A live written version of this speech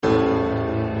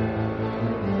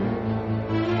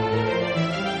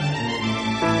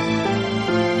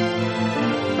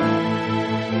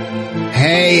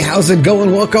how's it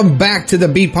going? Welcome back to the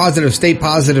Be Positive, Stay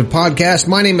Positive podcast.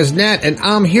 My name is Nat, and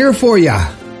I'm here for you.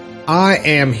 I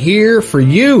am here for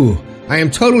you. I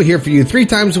am totally here for you 3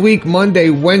 times a week,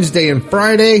 Monday, Wednesday, and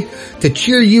Friday, to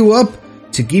cheer you up,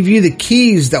 to give you the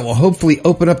keys that will hopefully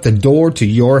open up the door to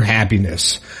your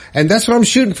happiness. And that's what I'm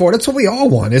shooting for. That's what we all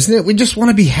want, isn't it? We just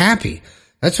want to be happy.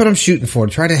 That's what I'm shooting for,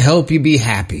 to try to help you be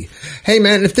happy. Hey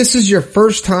man, if this is your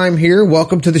first time here,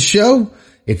 welcome to the show.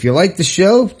 If you like the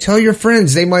show, tell your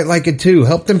friends. They might like it too.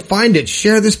 Help them find it.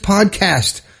 Share this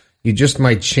podcast. You just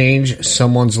might change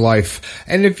someone's life.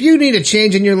 And if you need a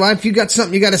change in your life, you got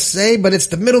something you got to say, but it's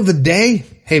the middle of the day,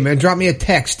 hey man, drop me a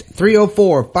text,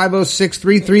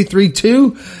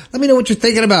 304-506-3332. Let me know what you're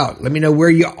thinking about. Let me know where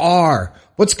you are.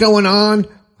 What's going on?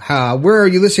 Where are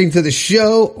you listening to the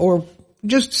show? Or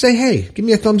just say, hey, give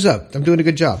me a thumbs up. I'm doing a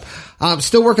good job. I'm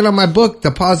still working on my book, The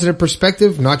Positive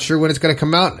Perspective. Not sure when it's going to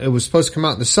come out. It was supposed to come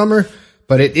out in the summer,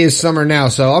 but it is summer now,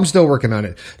 so I'm still working on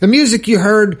it. The music you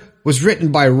heard was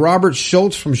written by Robert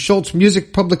Schultz from Schultz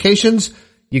Music Publications.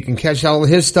 You can catch all of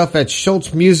his stuff at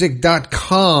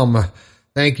schultzmusic.com.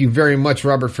 Thank you very much,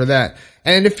 Robert, for that.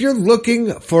 And if you're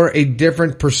looking for a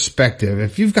different perspective,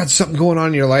 if you've got something going on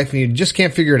in your life and you just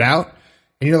can't figure it out,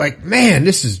 and you're like, man,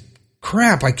 this is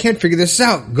crap, I can't figure this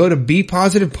out, go to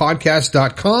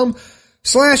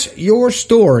bepositivepodcast.com/your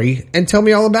story and tell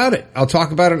me all about it. I'll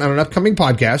talk about it on an upcoming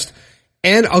podcast,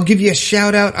 and I'll give you a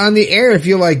shout out on the air if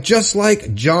you like, just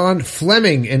like John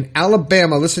Fleming in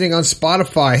Alabama listening on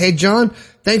Spotify. Hey John,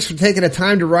 thanks for taking the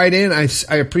time to write in. I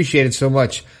appreciate it so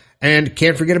much. And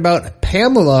can't forget about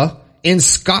Pamela in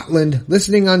Scotland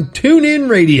listening on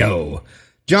TuneIn Radio.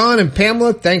 John and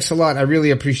Pamela, thanks a lot. I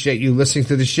really appreciate you listening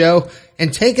to the show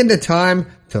and taking the time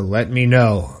to let me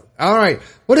know. All right.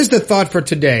 What is the thought for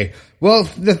today? Well,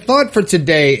 the thought for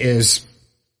today is,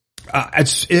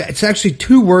 it's actually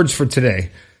 2 words for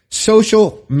today.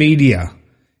 Social media.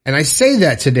 And I say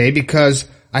that today because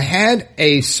I had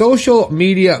a social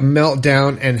media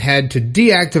meltdown and had to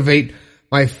deactivate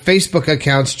my Facebook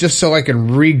accounts just so I can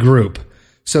regroup.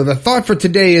 So the thought for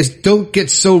today is, don't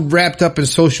get so wrapped up in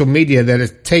social media that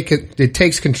it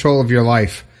takes control of your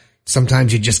life.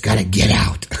 Sometimes you just gotta get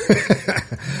out.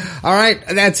 All right,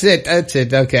 that's it.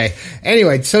 Okay.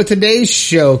 Anyway, so today's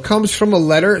show comes from a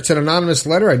letter. It's an anonymous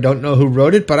letter. I don't know who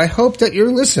wrote it, but I hope that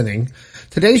you're listening.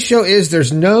 Today's show is,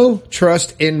 there's no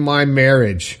trust in my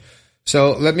marriage.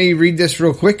 So let me read this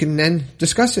real quick and then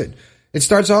discuss it. It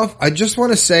starts off, I just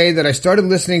want to say that I started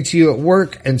listening to you at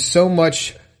work, and so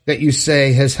much that you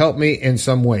say has helped me in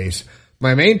some ways.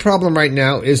 My main problem right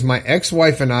now is my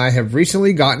ex-wife and I have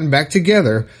recently gotten back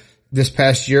together this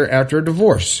past year after a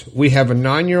divorce. We have a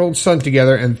 9-year-old son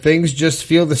together, and things just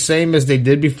feel the same as they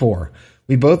did before.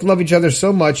 We both love each other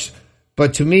so much,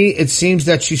 but to me it seems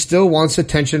that she still wants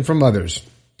attention from others.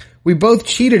 We both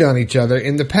cheated on each other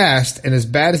in the past, and as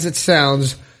bad as it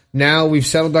sounds, now we've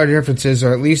settled our differences,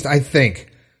 or at least I think.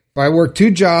 But I work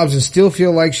 2 jobs and still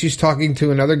feel like she's talking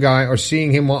to another guy or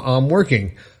seeing him while I'm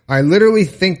working. I literally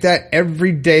think that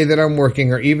every day that I'm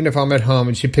working, or even if I'm at home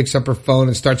and she picks up her phone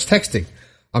and starts texting.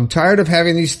 I'm tired of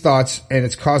having these thoughts, and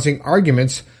it's causing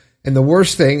arguments, and the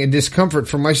worst thing, a discomfort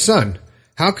for my son.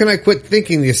 How can I quit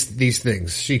thinking these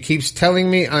things? She keeps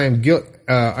telling me I am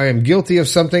guilty of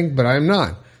something, but I am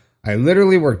not. I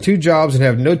literally work 2 jobs and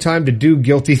have no time to do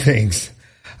guilty things.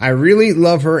 I really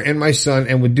love her and my son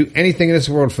and would do anything in this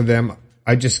world for them.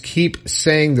 I just keep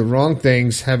saying the wrong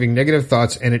things, having negative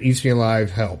thoughts, and it eats me alive.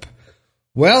 Help.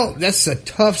 Well, that's a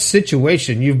tough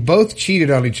situation. You've both cheated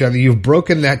on each other. You've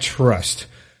broken that trust.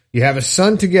 You have a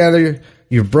son together.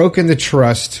 You've broken the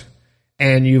trust,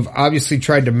 and you've obviously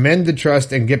tried to mend the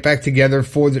trust and get back together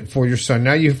for your son.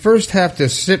 Now, you first have to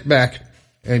sit back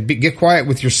and get quiet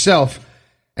with yourself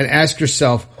and ask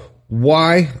yourself,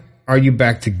 why are you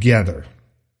back together?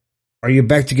 Are you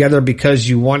back together because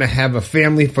you want to have a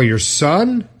family for your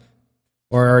son?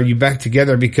 Or are you back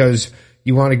together because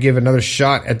you want to give another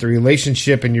shot at the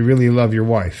relationship and you really love your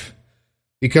wife?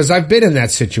 Because I've been in that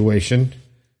situation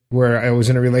where I was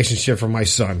in a relationship for my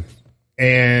son,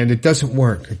 and it doesn't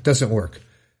work. It doesn't work.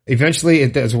 Eventually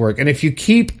it does work. And if you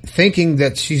keep thinking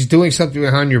that she's doing something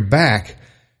behind your back,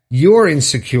 you're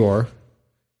insecure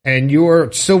and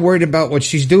you're so worried about what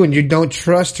she's doing, you don't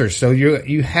trust her. So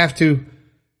you have to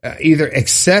either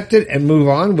accept it and move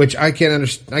on, which I can't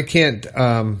understand. I can't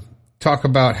talk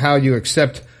about how you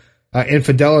accept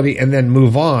infidelity and then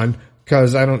move on,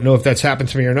 because I don't know if that's happened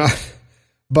to me or not.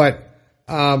 But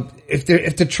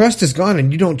if the trust is gone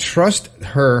and you don't trust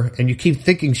her and you keep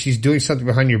thinking she's doing something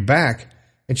behind your back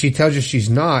and she tells you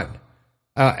she's not,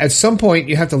 at some point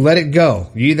you have to let it go.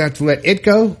 You either have to let it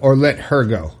go or let her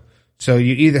go. So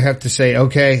you either have to say,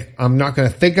 okay, I'm not going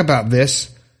to think about this,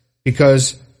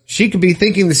 because she could be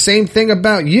thinking the same thing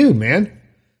about you, man.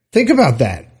 Think about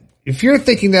that. If you're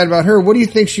thinking that about her, what do you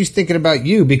think she's thinking about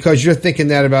you? Because you're thinking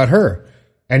that about her.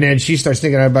 And then she starts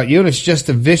thinking that about you, and it's just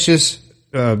a vicious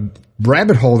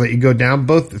rabbit hole that you go down,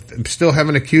 both still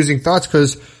having accusing thoughts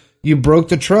because you broke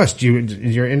the trust. You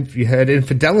had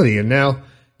infidelity, and now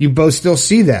you both still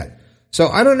see that. So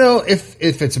I don't know if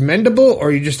it's mendable,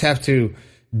 or you just have to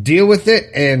deal with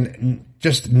it and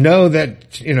just know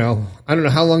that, I don't know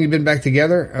how long you've been back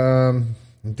together.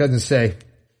 It doesn't say.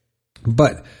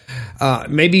 But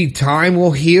maybe time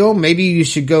will heal. Maybe you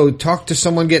should go talk to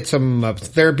someone, get some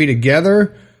therapy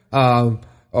together.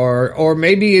 Or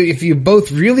maybe if you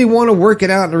both really want to work it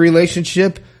out in a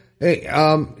relationship,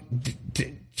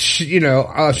 show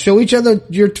each other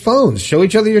your phones, show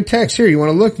each other your texts. Here, you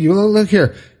want to look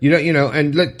here.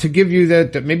 To give you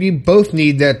that maybe you both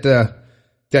need that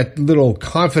little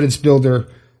confidence builder,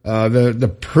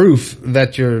 the proof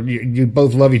that you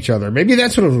both love each other. Maybe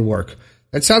that's what it'll work.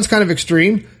 That sounds kind of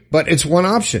extreme, but it's one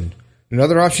option.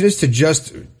 Another option is to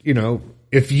just,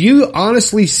 if you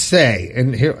honestly say,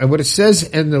 and what it says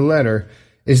in the letter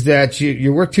is that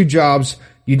you work 2 jobs,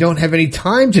 you don't have any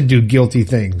time to do guilty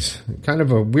things. Kind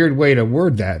of a weird way to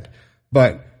word that,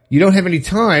 but you don't have any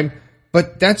time,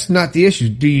 but that's not the issue.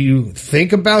 Do you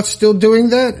think about still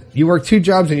doing that? You work 2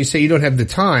 jobs and you say you don't have the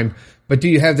time, but do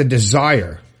you have the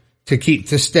desire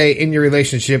to stay in your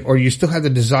relationship, or you still have the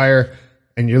desire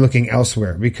and you're looking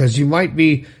elsewhere? Because you might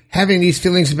be having these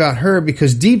feelings about her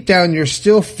because deep down you're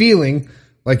still feeling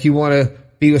like you want to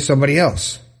be with somebody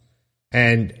else.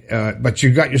 But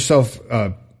you got yourself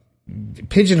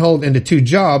pigeonholed into 2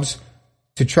 jobs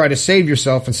to try to save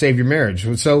yourself and save your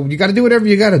marriage. So you got to do whatever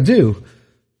you got to do.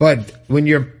 But when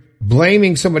you're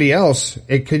blaming somebody else,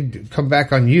 it could come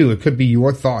back on you. It could be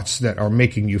your thoughts that are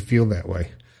making you feel that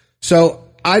way. So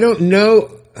I don't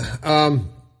know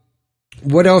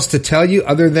what else to tell you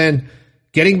other than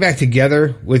getting back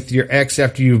together with your ex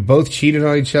after you've both cheated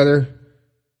on each other.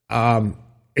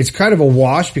 It's kind of a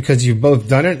wash because you've both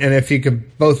done it. And if you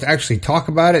could both actually talk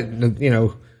about it, you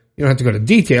don't have to go to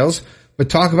details, but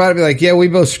talk about it. Be like, yeah, we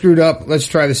both screwed up. Let's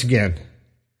try this again.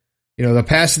 The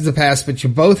past is the past, but you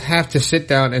both have to sit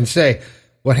down and say,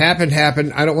 what happened.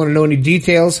 I don't want to know any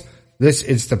details.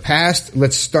 It's the past.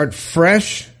 Let's start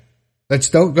fresh.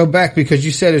 Don't go back, because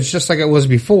you said it's just like it was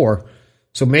before.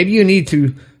 So maybe you need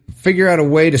to figure out a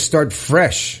way to start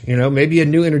fresh, maybe a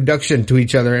new introduction to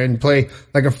each other and play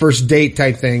like a first date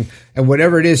type thing, and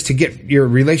whatever it is to get your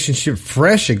relationship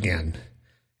fresh again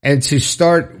and to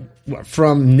start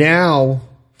from now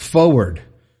forward.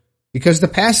 Because the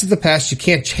past is the past. You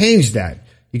can't change that.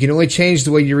 You can only change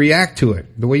the way you react to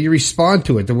it, the way you respond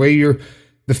to it,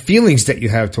 the feelings that you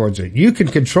have towards it. You can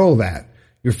control that.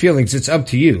 Your feelings, it's up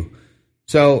to you.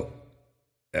 So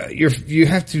you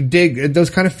have to dig. Those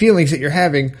kind of feelings that you're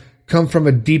having come from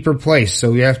a deeper place.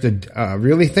 So you have to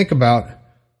really think about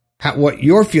what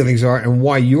your feelings are and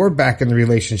why you're back in the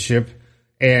relationship.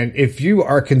 And if you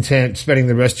are content spending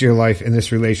the rest of your life in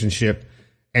this relationship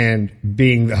and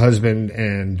being the husband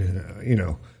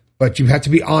but you have to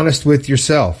be honest with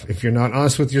yourself. If you're not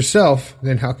honest with yourself,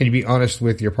 then how can you be honest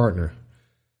with your partner?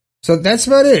 So that's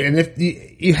about it. And if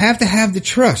you have to have the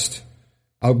trust.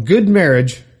 A good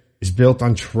marriage is built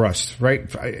on trust, right?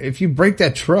 If you break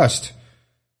that trust,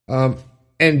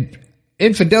 and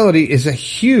infidelity is a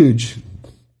huge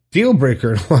deal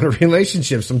breaker in a lot of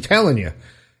relationships, I'm telling you.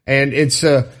 And it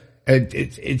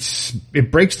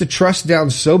breaks the trust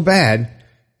down so bad.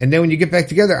 And then when you get back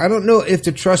together, I don't know if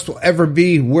the trust will ever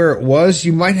be where it was.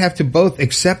 You might have to both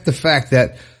accept the fact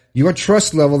that your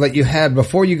trust level that you had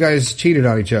before you guys cheated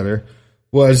on each other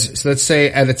was, so let's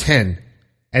say, at a 10.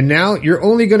 And now you're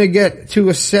only going to get to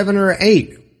a 7 or an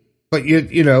 8. But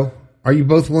are you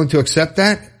both willing to accept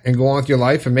that and go on with your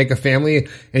life and make a family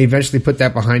and eventually put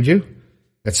that behind you?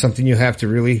 That's something you have to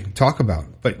really talk about.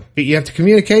 But you have to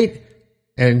communicate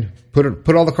and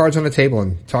put all the cards on the table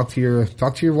and talk to your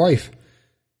wife.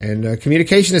 And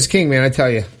communication is king, man, I tell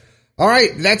you. All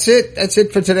right, that's it. That's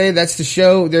it for today. That's the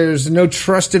show. There's no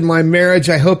trust in my marriage.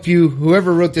 I hope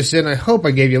whoever wrote this in, I hope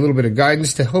I gave you a little bit of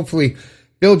guidance to hopefully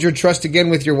build your trust again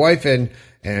with your wife and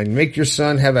make your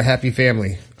son have a happy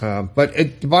family. But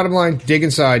at the bottom line, dig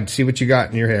inside, see what you got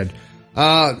in your head.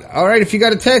 All right. If you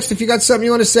got a text, if you got something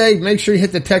you want to say, make sure you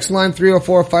hit the text line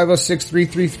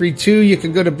 304-506-3332. You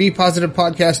can go to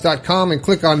bepositivepodcast.com and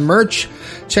click on merch.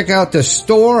 Check out the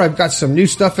store. I've got some new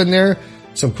stuff in there,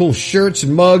 some cool shirts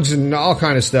and mugs and all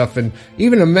kind of stuff, and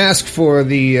even a mask for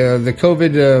the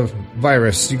COVID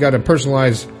virus. You got a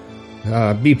personalized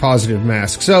Be Positive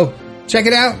mask. So check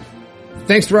it out.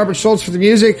 Thanks to Robert Schultz for the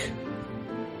music.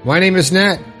 My name is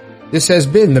Nat. This has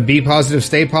been the Be Positive,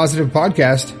 Stay Positive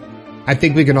podcast. I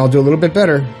think we can all do a little bit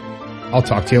better. I'll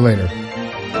talk to you later.